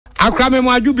akra me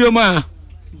mo adwubio ma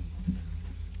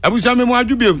abusa me mo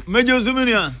adwubio mejo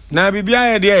sumenia na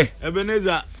bibia ye de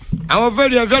Ebenezer awon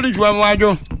feri feri juwa mo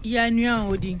adwo ya nua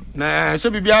odi na so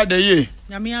bibia de ye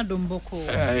nyame adomboko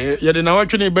ye de na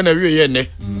wotwe ne be na wie ye ne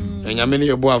nyame ne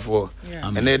yeboafo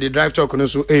ene de drive talk no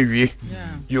so ewie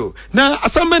yo na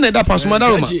asambe ne da pasoma da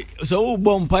roma so wo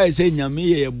bom pa say nyame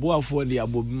ye yeboafo de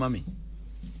abobi mame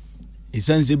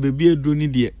isanse bebi edu ni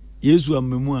de Yesu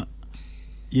amemu a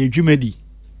ye dwumadi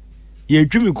ye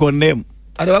dwumi condemn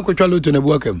ada wa kwatwa loto na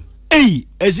buakam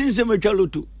esinse metwa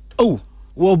loto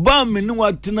wo ba me ne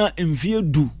watena mfie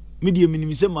du me de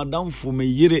minim se madam fo me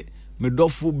yire me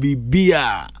dofo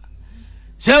bibia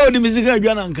se odi misika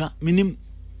adwana nka minim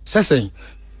sesen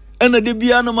ena de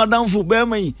bia no madam fo be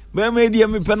mai de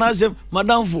me penasem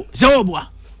madam fo se wo boa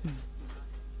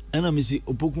ena mi si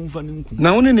opokun fa ne nku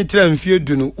na woni ne tira mfie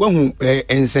du no wahu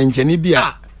ensencheni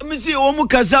bia mi si wo mu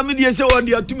kasa me de se wo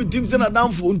de atumi tim se na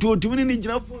damfo nto otumi ni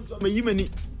gina fo so mayi mani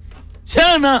se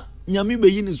na nyame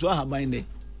beyi ni so ahaban de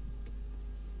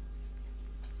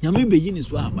nyame beyi ni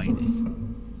so ahaban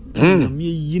de nyame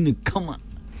yi ni kama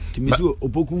timi si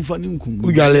opokun fa ne nku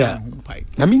udwale a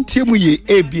na mi ntie mu ye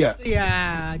ebia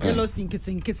ya jealousy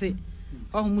nkete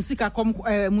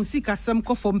musika sem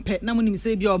kofo mpe na munim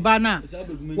se bia oba na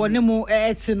wone mu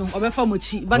eti no obefa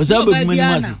mochi but oba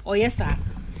bia na oyesa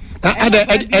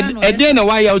ade na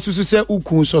why out to say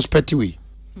ukun suspect we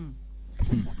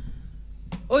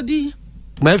odi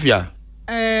mafia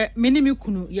menimi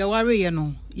kunu ye ware ye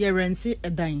no ye renti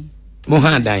edan mo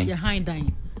han dan ye han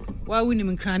dan wa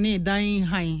winim krane dan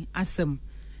han asem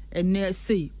ene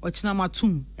sei ochina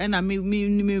matum ena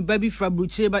me baby fra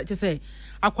bruche ba che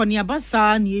akoni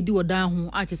abasa na edi wodan ho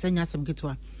a che senya asem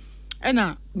ketwa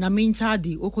ena nyame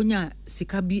nchaadi okonya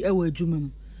sika bi ewa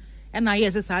adwumam ena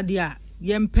ye se saade a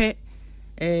yempe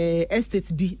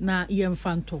estate bi na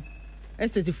yemfanto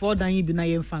estate for dan bi na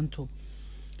yemfanto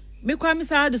me kwa mi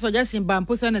saade suggestion ba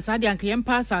mposa na saade anka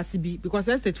yempa asase bi because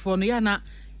estate for no ya na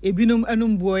ebinum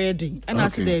anum boyedin ena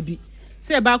se da bi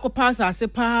se ba ko pa asase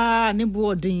pa ne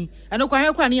boodin eno kwa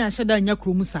he kwa ne ya hyeda nya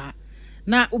kromu saa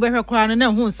na ubehwe kwa no na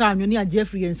ho nsa anwone a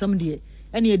Jeffrey ensam de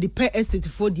ene ye de pe estate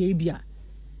for de bia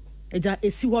eja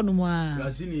esi wono mu a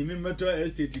Brazil mi meto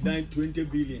estate dan 20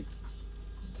 billion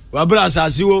wa bra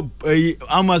asase wo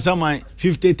amasama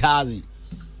 50,000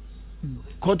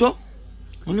 koto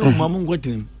oni o mamu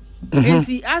ngotrim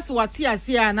enti as wati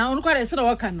ase a na onu kwa de se na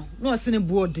waka no na o se ne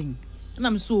boarding na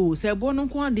m so se bo no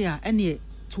nko ade a ene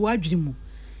to adwiri mu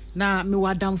na me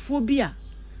wadamfo bi a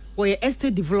wo ye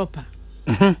estate developer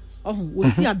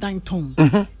wo si adan ton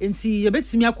enti ye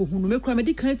betimi akohunu me kura me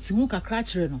di kan ti hu kakra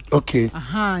kire no okay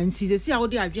enti se si a wo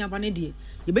de adwen aba ne de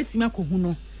ye betimi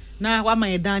akohunu na wa ma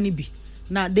ye dan ne bi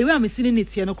na the way am sini ne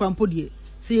tie no kura mpo de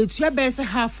se ye tua be se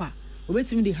half a wo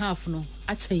betimi di half no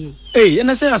achaye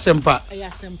ena se asempa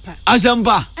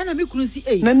ena me kunu si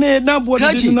na bo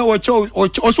de na wo cho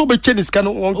oso be chenis kan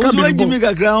won ka be bo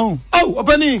kakra ho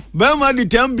opani be ma di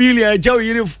 10 billion acha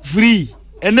yire free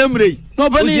enemre no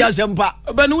bani asempa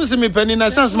bani wo se me pani na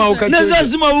sans ma wo ka na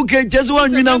sans ma wo ka chese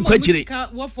wan nwina nkwakire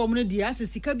wo form no dia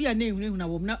sika bia na ehunu na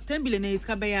wo na 10 billion na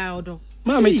iska be ya odo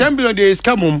ma me 10 billion de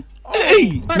iska mum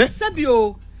but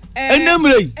sabio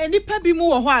enemre enipa bi mu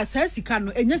wo ho a sa sika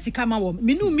no enya sika ma wo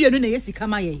minu mienu na ye sika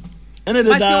ma ye ene de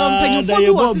da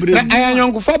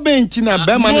ayanyon fa benti na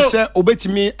be ma ne se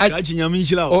obetimi achi nyame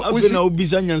nhira o afi na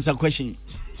obisa nyansa question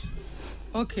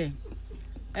okay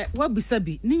wa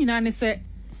bisabi ni nyina ne se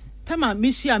tama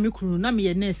mehia me kunu na me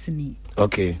ye nurse ni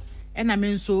okay ena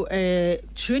me nso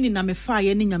training na me fa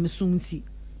ye ni nyame sumti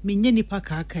me nye nipa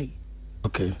kaakai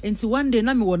okay enti one day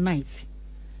na me wo night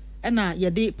ena ye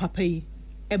de papa yi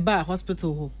eba hospital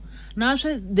ho na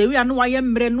hwe the way anu wa ye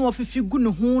mre no ofifi gu ne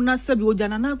ho na sabi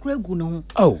ojana na akura gu ne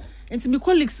ho enti me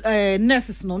colleagues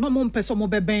nurses no mo mpeso mo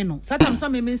beben no satam so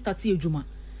me start adwuma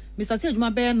me start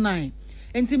adwuma be 9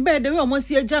 enti be the way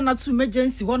omosi agya na to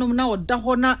emergency honom na oda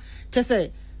ho na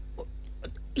chese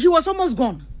he was almost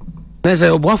gone. Nese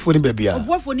obuafo ni bebia.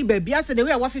 Obuafo ni bebia se the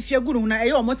way awafefia gu no na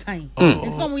eye omo time.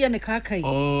 Enti omo ye ne kaakai.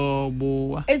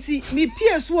 Boa. Enti me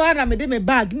pie so ara me de me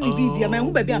bag ni bibia ma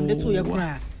hu bebia me de to ye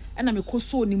kura. Na me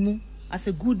koso ni mu as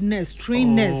a good nurse,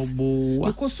 trained nurse.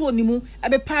 Me koso ni mu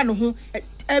ebe pa no ho e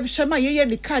hwema ye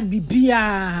ne card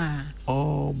bibia.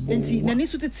 Boa. Enti na ni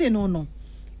so tete no no.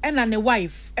 Na ne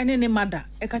wife ene ne mother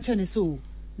e ka che ne so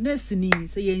nurse ni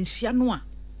se ye nhia no a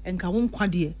enka won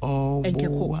kwade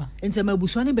enkeko enti ma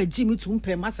busuane be gimi tum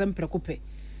pe masem prekope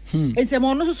enti ma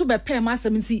ono so be pe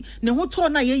masem nti ne ho to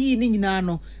na yeyi ni nyina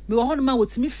no me wo hono ma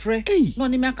wotimi frɛ no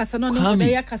ne me akasa no ne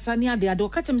me ya kasa ni ade ade o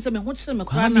ka chem se me ho kyere me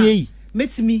kra na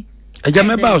metimi aja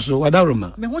me ba so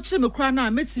wadaroma me ho kyere me kra na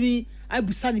metimi I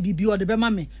busani bibi or the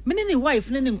bemame. Many wife,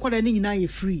 nene nkwana ni nyina ye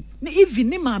free. Ne even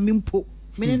ne maame mpo.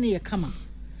 Mene ye kama.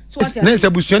 So what na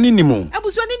abusuani ni mo.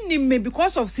 Abusuani ni me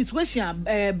because of situation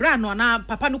bra no na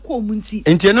papa no ko munti.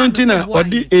 Enti no ntina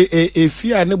odi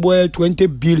Afia ne boy 20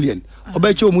 billion.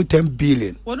 Obeche omu 10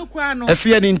 billion. Wono kra no.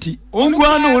 Afia ni nti.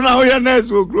 Ongwa no na hoya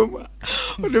nurse wo kroma.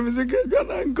 Odemizeke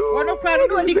gana ngo. Wono kra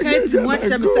no ni kan ti mo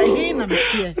acha me say he na me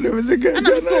tie. Odemizeke. Ana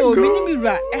me so minimi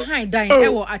ra han dan e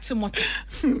wo achimoto.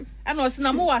 Ana o se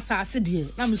na mo wasa ase de.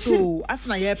 Na me so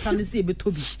afna ye plan se e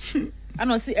betobi.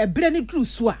 Ana o se ebre ni dru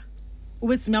so a.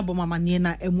 Obetimi abomama ne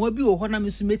na emo bi wo ho na me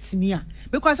so metimi a.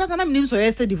 Because atana me nim so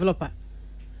ye developer.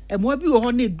 Emo bi wo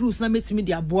ho na dru so na metimi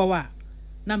de aboa wa.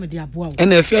 Na me de aboa wo.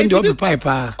 And Afia ndi obi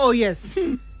pipe. Oh yes.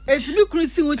 Etimi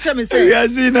krusi wo che me say. We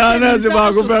asi na na se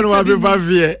ba ko penu wa be pa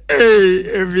fie.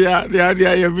 Afia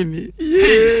dia yamini.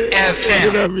 Yes.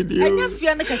 Afia. Anya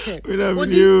fia ne keke.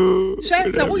 Odi.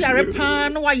 Sha wo yare pa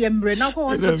no wa yembre na ko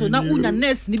hospital na unya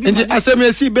nurse ni bi. Ndi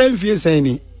asem si ben fie sen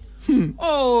ni.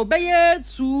 Oh, by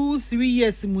 2-3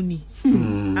 years muni.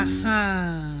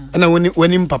 Aha. And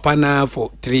when papa na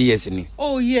for 3 years ni.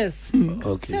 Oh yes.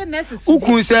 Okay. Say necessary.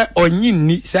 Ukun say onyi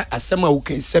ni say asema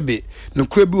uken sebe no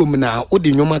kura bi o na o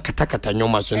de nyoma katakata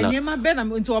nyoma so na. Nyoma be na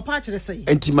nti opa kire say.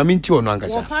 Enti mami nti ono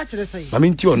ankasa. Opa kire say. Mami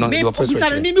nti ono de opa so. Bisa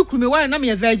ni mi kume wa na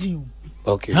me virgin.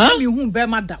 Okay. Ha mi hu be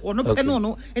mada. Ono pe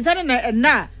no. Enti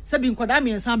na sabi nkoda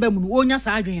me nsan ba mu no onya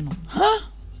sa adwen no. Ha?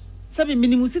 Sabi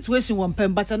minimum situation one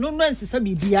pen but no nsi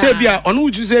sabi bia. Say bia ono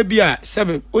uju say bia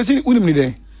sabi o si unim ni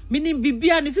den. Minim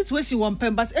bibia ni situation one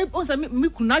pen but o say mi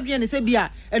kunu adwen ni say bia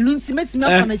enu nti metimi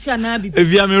afa na chi ana bibia.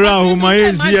 Evia mi ra ho ma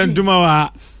yenzi antuma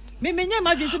wa. Me menye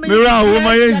ma dwen say mi ra ho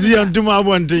ma yenzi antuma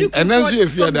abonte. Enanso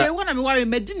Afia da. Me wona me worry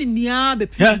medini nia be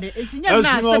pende. Etinya na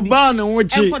sabi. Asino ba na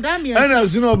wochi. Ana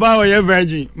asino ba wa ye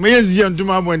virgin. Me yenzi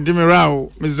antuma abonte mi ra ho.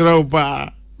 Mi zra ho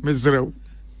pa. Mi zra ho.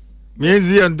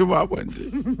 Miezi ya nduma abonte.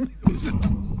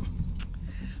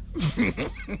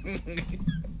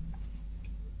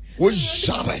 Wo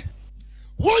jare.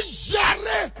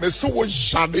 Me so wo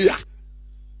jare ya.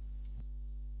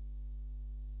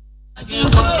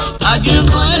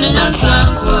 Ajunko ni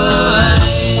nyansanko.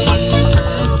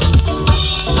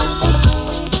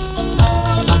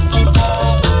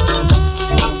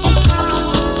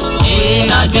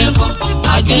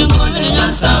 Ajunko ni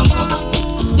nyansanko.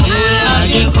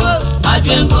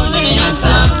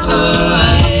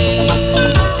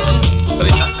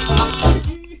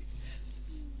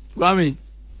 Kwame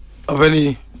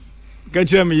Oveni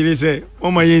kacha me yire say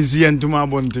o ma yenzi antuma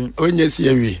abonten onye si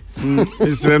awi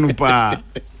esre no pa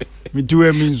mi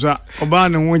tuwe mi nso oba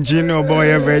ne ho ji ne oba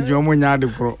ye veju o mo nya de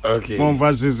kro mo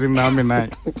mfa sisi na me nai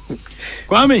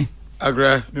Kwame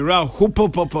agra mi ra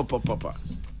papa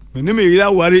me ne me yira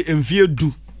ware emfie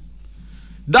du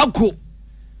dako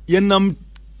yenam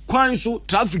kwan so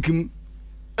traffic mu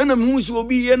enam hu si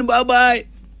obi yen bye bye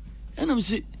enam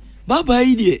si bye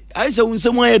bye die ai se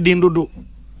unsem aye din dodo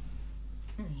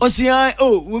osia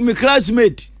we me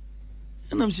classmate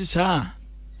enam si sa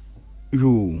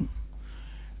yo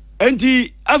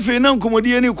enti afi na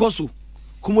komodie ni koso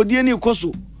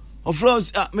of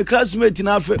course me classmate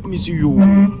na afi mi si yo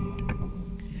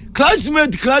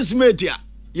classmate ya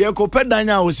ye ko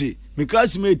pedanya wo si me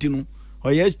classmate no o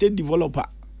ye state developer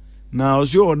na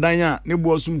osi odanya ne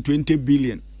bo sum 20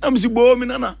 billion am si bo mi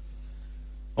nana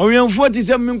o yen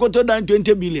 47 min koto dan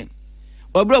 20 billion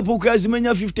obra poku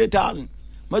azimenya 50,000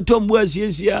 matom bo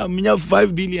asiesia menya 5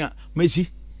 billion mesi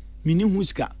mini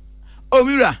huska o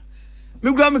mira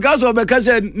mi gura mi ka so be ka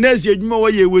se nurse adwuma wo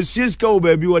ye we sieska o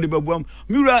ba bi wo de babuam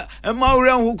mira e ma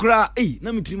wura ho kra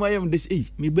na mi trima yam des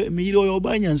mi yire o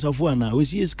ba nyansafo ana we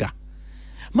sieska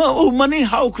ma o mani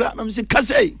how kra na mi se ka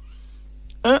se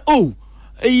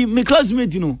me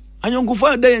classmate no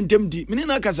anyonkofa da yentemti mini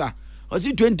na kasa o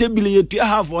si 20 billion yetu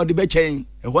half or the be chen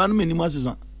e ho an meni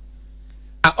masesa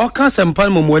o kan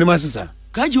sempa mo mo ni masesa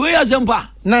ka ji we ya sempa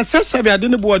na sasa bi ade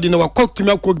ne board na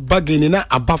wakotumi akọ bagani na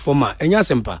abafoma enya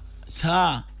sempa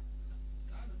sa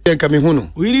yen ka mi hunu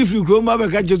we ri free grow ma be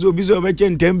ka jeso bi so be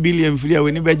chen 10 billion free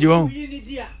we ni be je won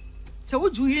so wo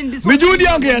ju yin this me ju di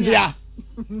an ke ya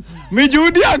me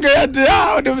ju di an ke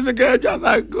ya o de se ke ja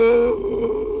na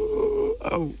go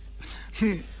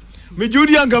me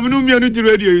judi an kamunu mianu ti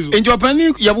radio izo in Japan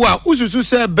Yeboah ususu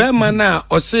se be man na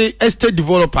o se estate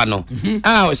developer no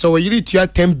so we yiri tua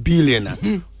 10 billion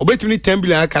obetumi 10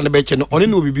 billion aka na be che no one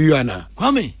na obibi yu ana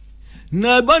Kwame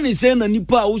na ba ni se na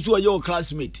nipa usu your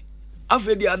classmate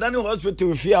afi di adani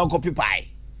hospital fi akopi pai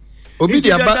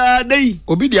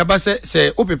obi dia ba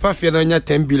se opepa fie na nya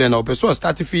 10 billion ope so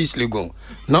start fees legon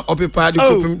na opepa de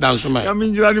kopim danso mai ya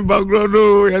minjira ni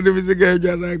background ya de bisika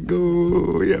edwana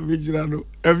go ya minjira no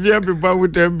Afia pepa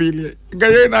with 10 billion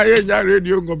ngaye na ye nya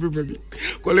radio ngo pepa bi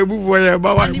kole bufu ya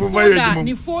ba wa bufu ya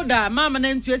ni foda mama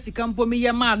na ntu esika mpo me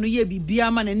ye ma no ye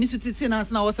bibia ma na ni so titi na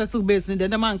na wo settle base ni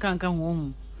de man kan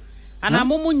ho ana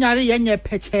mumu nyare ye nya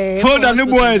peche foda ni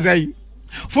boy say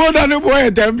foda ni boy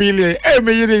 10 billion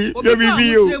me yiri yo bibi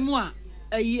yo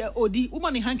odi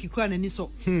woman hanky kra na ni so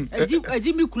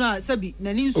aji mi kuna sabi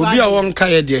na ni so obi a won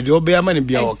kai de obi ama ne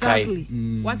bia wo kai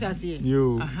what I say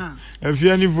aha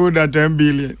Afia ni foda 10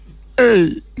 billion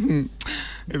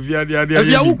Afia dia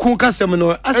Afia ukun kasem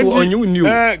no ase onye uni o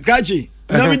kachi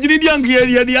na mi jiri dia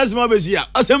ngiye dia asema besia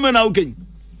asema na uken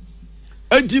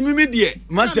anti mi de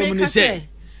masem ni se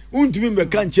untumi be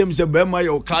kan chem se be ma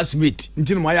your classmate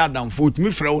ntini ma ya adamfo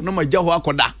utumi frew na ma gya ho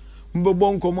akoda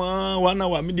mbebo nkoma wana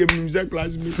wa medium nimse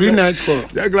classmate free night call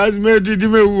se classmate di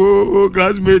me wo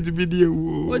classmate bi di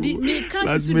wo odi mi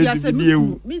kan si bi asemi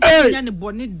mi nya ne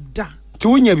bone da ti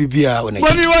wonya bibia wona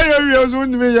boni wa ye wi so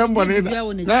ntumi ya bone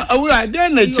da na awura de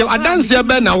na che adanse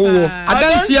be na wo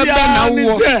adanse be na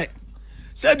wo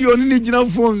se di oni ni gina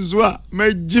phone zo a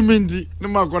ma jiminti ne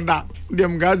makoda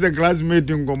dem gaze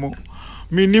classmate ngomo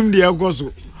minim de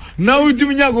akoso na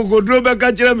utimi nya kokodro be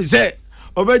ka kire mi se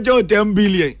obeje 10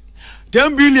 billion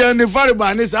 10 billion ni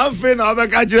fariba ni sa fe na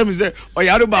obeka kire mi se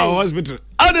oyaruba hospital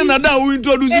ade na da we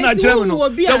introduce na kire mi no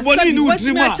se boni ni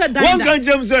utimi one kan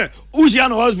kire mi se ushia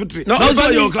no hospital na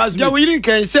so your classmate ya we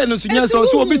can say no sunya so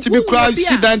obitimi cry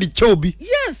sit down the chobi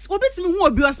yes obitimi hu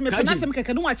obi osme ko na sem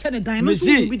keke no wa che ne dan no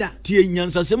so bi da tie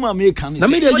nyansa sem America ni na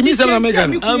me de jimi sem na America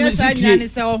am si tie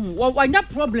se ho wanya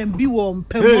problem bi wo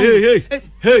mpem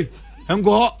hey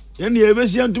engo yen ye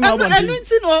besia ntuma abonti enu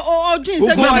nti no odwin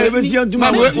se go ye besia ntuma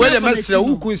abonti we de mesra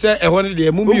wuku se ehon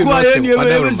de mu mi no sem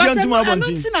enu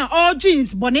nti na odwin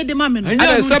bone de ma me no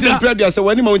ana se be pradia se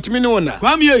wani ma ntimi ne wona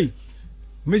kwam ye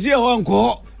mesia ho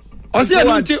nko ose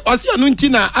anu nti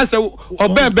na ase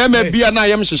oben be ma bia na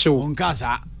ayem hyehye wo nka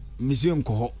sa mesia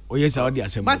nko ho oye sa odi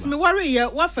asem but me worry ye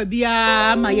wafa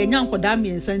bia ma ye nya nkoda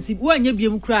miensa nti wo anya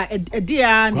biem kra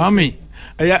edia kwam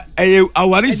eye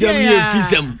awari sem ye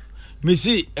fisem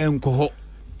mesi enko ho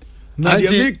na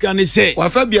de mi kan se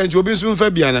wafa bia nti obi so mfa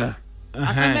bia na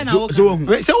so se wo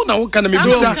na wo kana me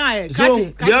bisa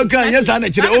so bia kan yes na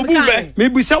kire obu be me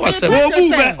bisa wase obu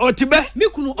be otibe mi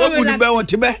kunu obu be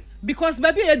otibe because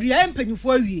baby edua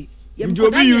empanyufo awie nti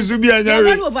obi yuzu bi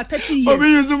anyare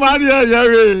obi yuzu ma de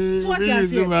anyare yuzu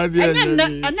ma de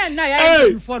anyare na ya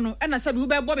empanyufo no na sabi wo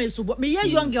be bo me so me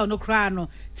ye young girl no cry no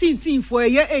teen for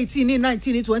ye 18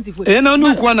 19 24 na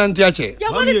nu kwa na nti ache ya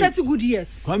woni 30 good years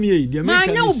kwam ye de me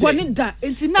kan nya bo ni da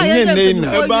enti na ye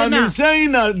empanyufo ba ni say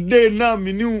na de na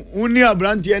mini uni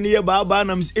abrante ne ye baba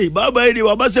na me baba ye de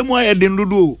wa basem aye den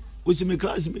dodo o si me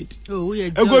classmate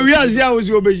ego wi azia o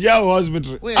si obejia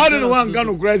hospital I don't want kan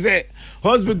okra say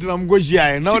hospital am go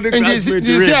jia na o de classmate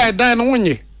re say dan no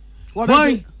wonye wo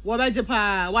ba je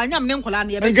pa wa nyam ne nkola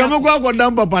na ye be nka me kwa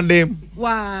godam papa ndem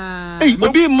wa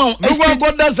obi ma ego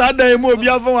goda sa dan mo obi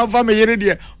afa wa fa me yere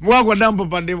de mo kwa godam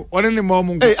papa ndem one ne mo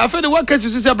mo afa de wa ka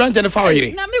su say branch ne fa wa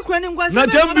yere na me kura ne ngwa na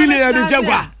 10 billion de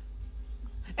chekwa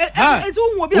etu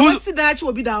wo bi a wasi da chi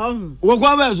obi da ohun wo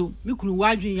kwa ba so mi kunu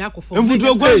wadwin ya kofo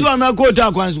mfutu kwa so na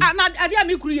kota kwan so na ade a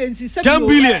mi kunu ye nti 10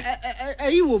 billion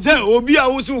eyi wo say obi a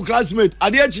wo so classmate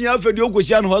ade a chinya afedi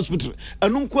okoshia no hospital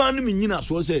anu nkwa no menyina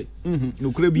so say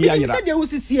no kura bi ayira say de wo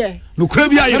sitie no kura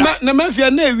bi ayira na mafia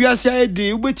na ewiase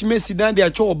ade ubetime sidan de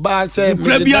acho oba say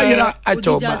kura bi ayira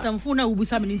acho oba asamfu na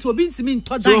ubusa me nti obi ntimi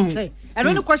nto dan che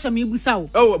eno ne question me busa wo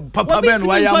papa ben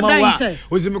wa ya ma wa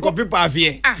ozimi ko pipa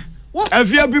afie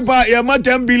Afia people ya ma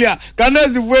 10 billion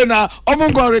kanezi fue na omo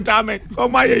go retirement o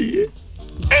ma ye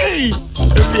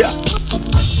Afia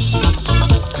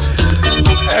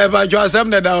ba jo asem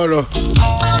na da oro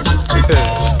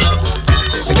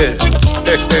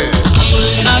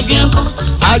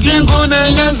Agwenko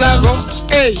na nyanza go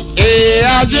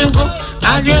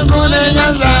agwenko na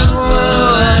nyanza go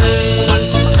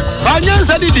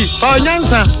Fanyansa didi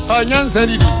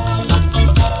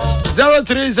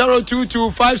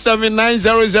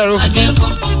 0302257900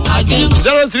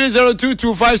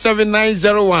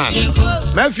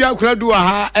 0302257901 Mafia Kradu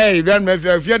aha then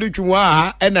Mafia Adutwumwa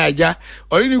aha enaja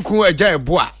oyini ku eja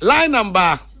eboa line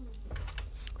number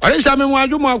Orisa me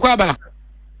mwaju mo akwaba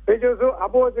Ejoso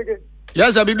abozege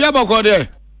Yes abibia boko de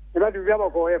Eba bibia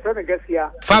boko e frame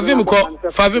gesia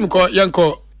Favim ko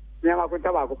yanko Nyama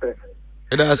kunta ba ko pre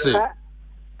Eda se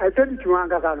Ateni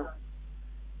tuanga sano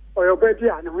Oyo beti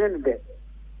ana hwende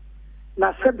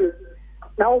na sebe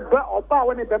Now, Oba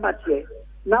when the Matia,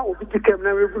 now we became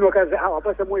now we look as our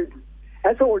person will do.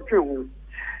 As all true.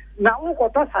 Now, Uncle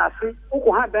Tassasi,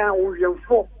 Uncle Hada, William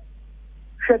Four.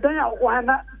 Shadana,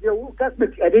 Wana, your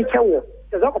cosmetic, and each other.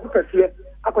 There's all people here.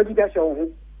 I could get your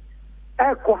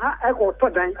Echo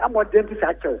Todan, I'm more dentist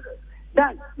at you.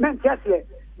 That meant yes,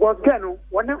 was Gano,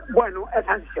 one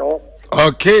essential.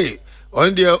 Okay.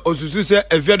 On the Osusu say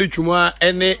Afia Adutwumwa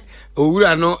ene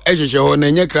owura no ehhehye ho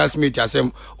na nye classmate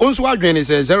asem. Onso adwen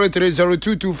say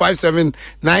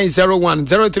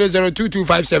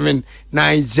 0302257901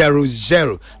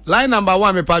 0302257900. Line number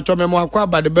 1 me pa cho memo akwa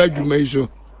ba de ba dwuma iso.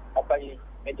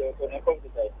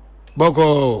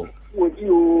 Boko.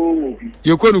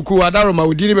 Yekonu adaro ma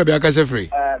udini be akase free.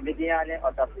 Mediane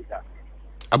Otafrika.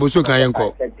 Aboso kan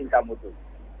yenko.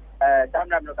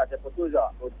 Tamna no ka se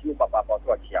proposal o ti papa for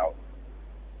to chiao.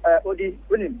 Odi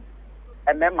unim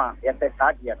emema ye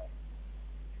pesadia no.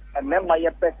 Emema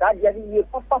ye pesadia ni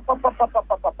papa.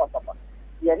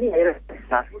 Ye ni ere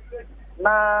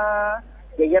na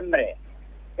ye yemre.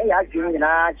 Ya juni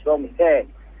na chiro mi se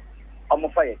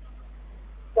omofaye.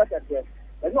 What at yes.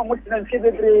 No mo tin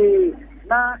nfibebre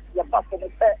na ye papa mo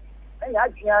se. Ya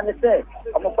juni ne se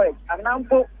omofaye.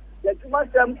 Anampo ye juma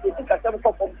sem eti kasem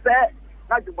fofom se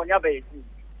na jumonya be yi.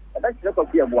 Eda chire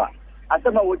Kwaku Yeboah.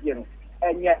 Asema wodi no.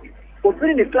 Enye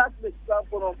obiri ni classmate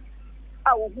for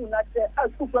a wo hu na te a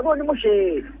school no ni mo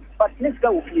hwe but next ka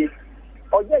wo fie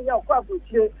oje ya okwa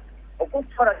agochire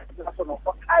okofara so no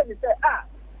o kai ni say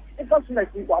if na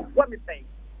si wa gwa mi pen.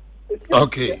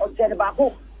 Okay.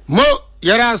 Mo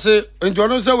yara se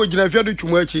ntono se wo gina Afia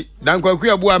Adutwumwa achi dan Kwaku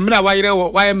Yeboah mra wa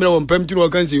yemre wo mpamti no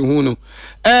kan se hu no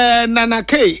nana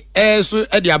kai so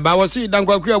e dia ba wo se dan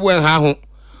Kwaku Yeboah ha ho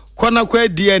kona kwa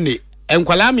DNA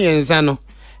enkwala miensa no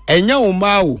enya wo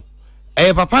mawo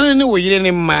papa ne wo yire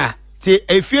ne ma te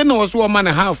efie no so wo ma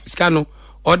na half ska no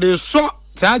o de so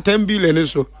 10 billion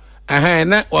so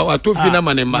na wato fi na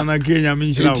ma ne ma na Kenya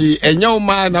minshira ti enya wo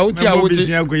ma na wo ti a wo ti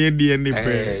bisia ko ye die ne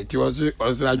pe ti wo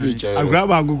so adwo chere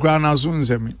agraba agukura na so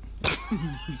nsemi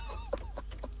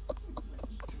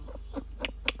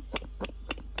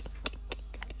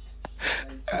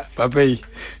papa yi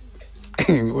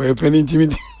we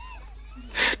penintimi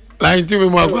line ti me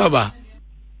mo akwaba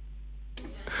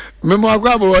Memo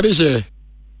agwabo wodi she.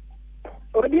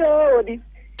 Odi.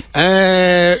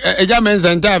 Eja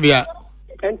menza ntabia.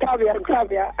 Ntabia.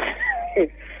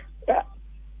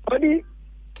 Odi.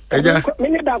 Eja.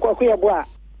 Mini da Kwaku Yeboah.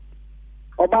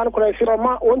 Oba no kora fi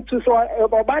ma ontu so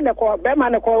oba ne ko be ma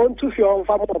ne ko ontu fi on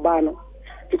fa mo oba no.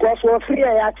 Because we free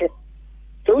ya che.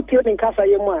 So uti odin kasa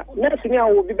yemu a. Na sini a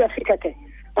wo bi be fikete.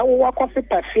 Awo wa kofi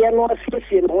pafie no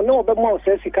asiesie no na obe ma o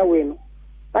se sika we no.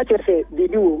 A che se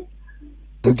bibi wo.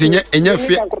 Ntinya enya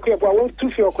fie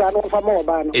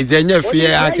enya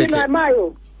fie akeke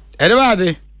ede ba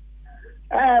de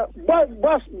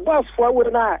boss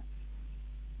forward na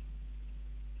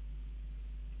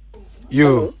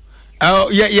yo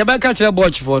ye ba ka kire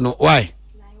watch for no why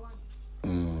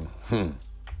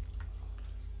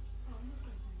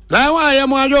la wa ya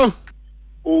mo ajo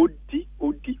odi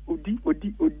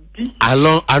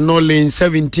along lane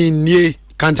 17 near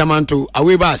Cantamanto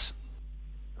away bus.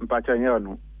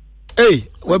 Mpachanyano. Hey,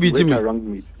 what be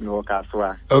me? No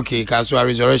kaswa. Okay, kaswa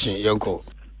resurrection yonko.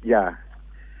 Yeah.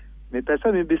 Me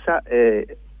person me bisa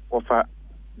ofa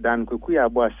dan Kwaku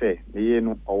Yeboah say ye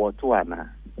no owoto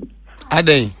ana.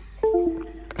 Aden.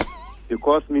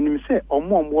 Because minim say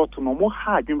omo woto no mo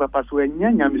ha adwin papa so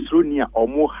anya misro ni a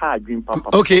omo ha adwin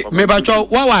papa. Okay, me bacho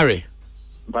wa ware.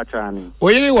 Bachani.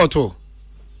 Oyere woto.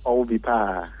 Owo bi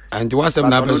pa. And what's up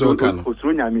na person kan.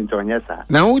 Osro nyame ntonyesa.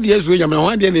 Na wo die so nyame na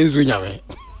wo die na nso nyame.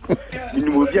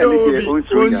 Minim obi a ne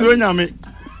onsro nyame.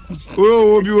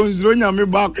 Obi onsro nyame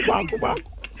back.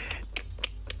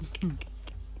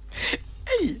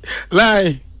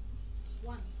 Lai.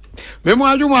 Memo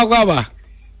adwuma akwaba.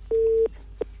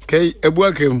 Okay,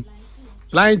 ebuakem.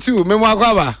 Line 2, memo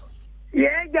akwaba.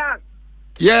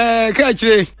 Yeah, ka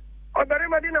chire. Odare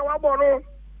madina wa bono.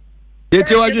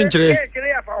 Yete wadwen chire.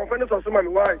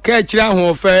 Ka chire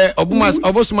ahofe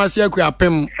obosumase akua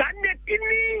apem. Sande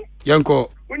tini.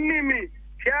 Yanko. Unimi.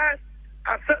 Sha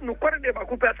asa no kware de ba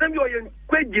ko pe asem yo yen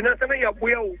kwagina sema ya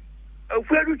boya o.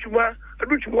 Afia Adutwumwa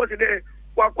se de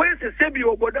wa ko se sebi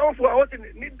obodan fo a wo se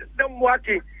ni dam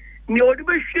wate. Ni odi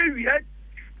be hwe wi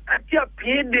ati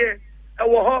apie de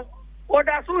wo ho.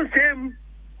 Oda so sem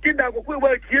ti da Kwaku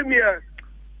Yeboah tie mi a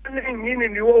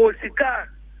ni wo sika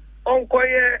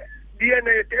onkoye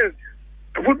DNA test.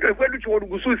 Afia Adutwumwa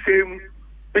gusu sem.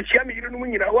 Be chia mi yinu mu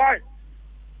nyina why?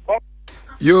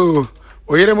 Yo,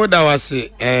 oyere mo da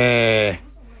wase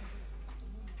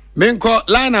menko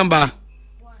line number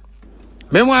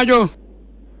Memo ajo.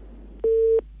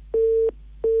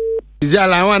 Is ya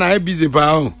la one I busy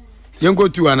pa. You go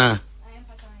to ana.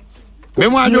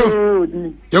 Memo ajo.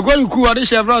 You go ku ade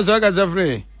chevron so ga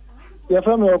zafre. Your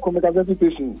family will come to the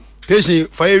station. Station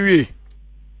fire we.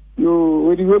 You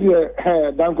with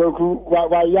the Danko,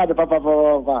 why you the papa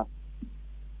for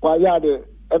why you the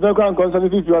ever can concern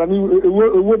if you are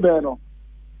a woman.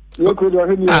 You could hear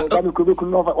me, but could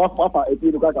not offer a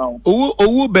few account.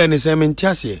 Oh, Ben is a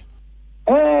mentiasie.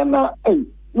 And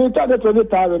me tell the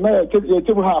 20,000, take your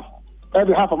table half,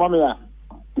 every half of mamma.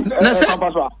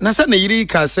 Nasa na yiri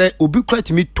ka say obi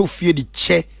kwat mi to fie di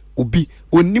che obi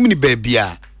onim ni ba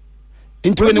bia.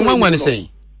 Into any one say.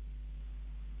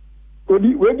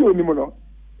 Odi we di onim no.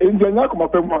 Enjanya ko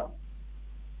mapemwa.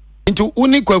 Into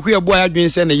uni Kwaku Yeboah adwen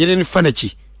say na yiri ni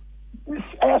fanachi.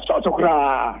 Short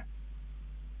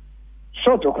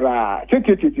okra.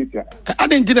 Titi.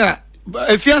 Adentina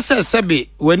Afia say sebe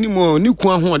wani mo ni ku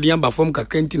ahoɔden aba fam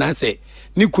kakra ntina say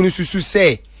ni kunu susu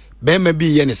say be ma bi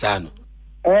ye ni sa no.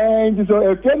 And so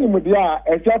a friend with the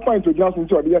a point to Johnson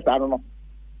to the I don't know.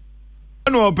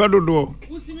 No pedodo.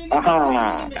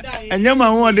 And your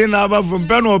man one day now from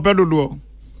pen or pedodo.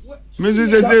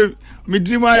 Mrs. say,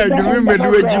 Mitima, I remember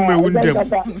the Jimmy Windham.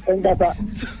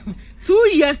 2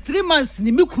 years, 3 months,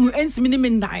 Nimuku ends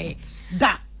minimum die.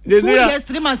 Da. 2 years,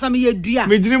 3 months, I'm here, dear.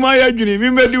 Mitima, I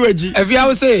remember the wedgie. If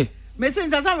you say,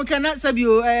 Messenger, some cannot sub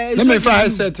you. Let me fire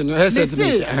set.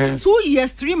 2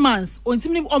 years, 3 months. On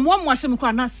one washing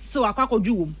corner, so I can't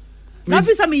do.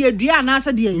 Nothing some year, dear, and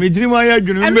answer the Mitima, I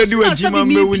remember the wedgie.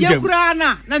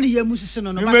 None of your musician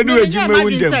on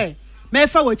the may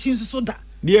forward change so that.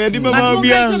 Dear Dimma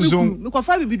Bianzum,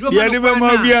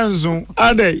 Bianzum,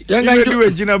 are they?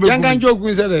 Young and joke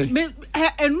with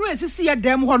and race see a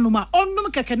damn one number. On no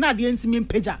Canadians mean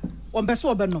Peja, on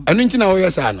Besso Benum. I didn't know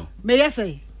your son. May I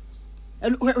say?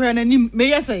 And when a name,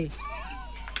 may I say?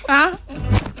 Ah?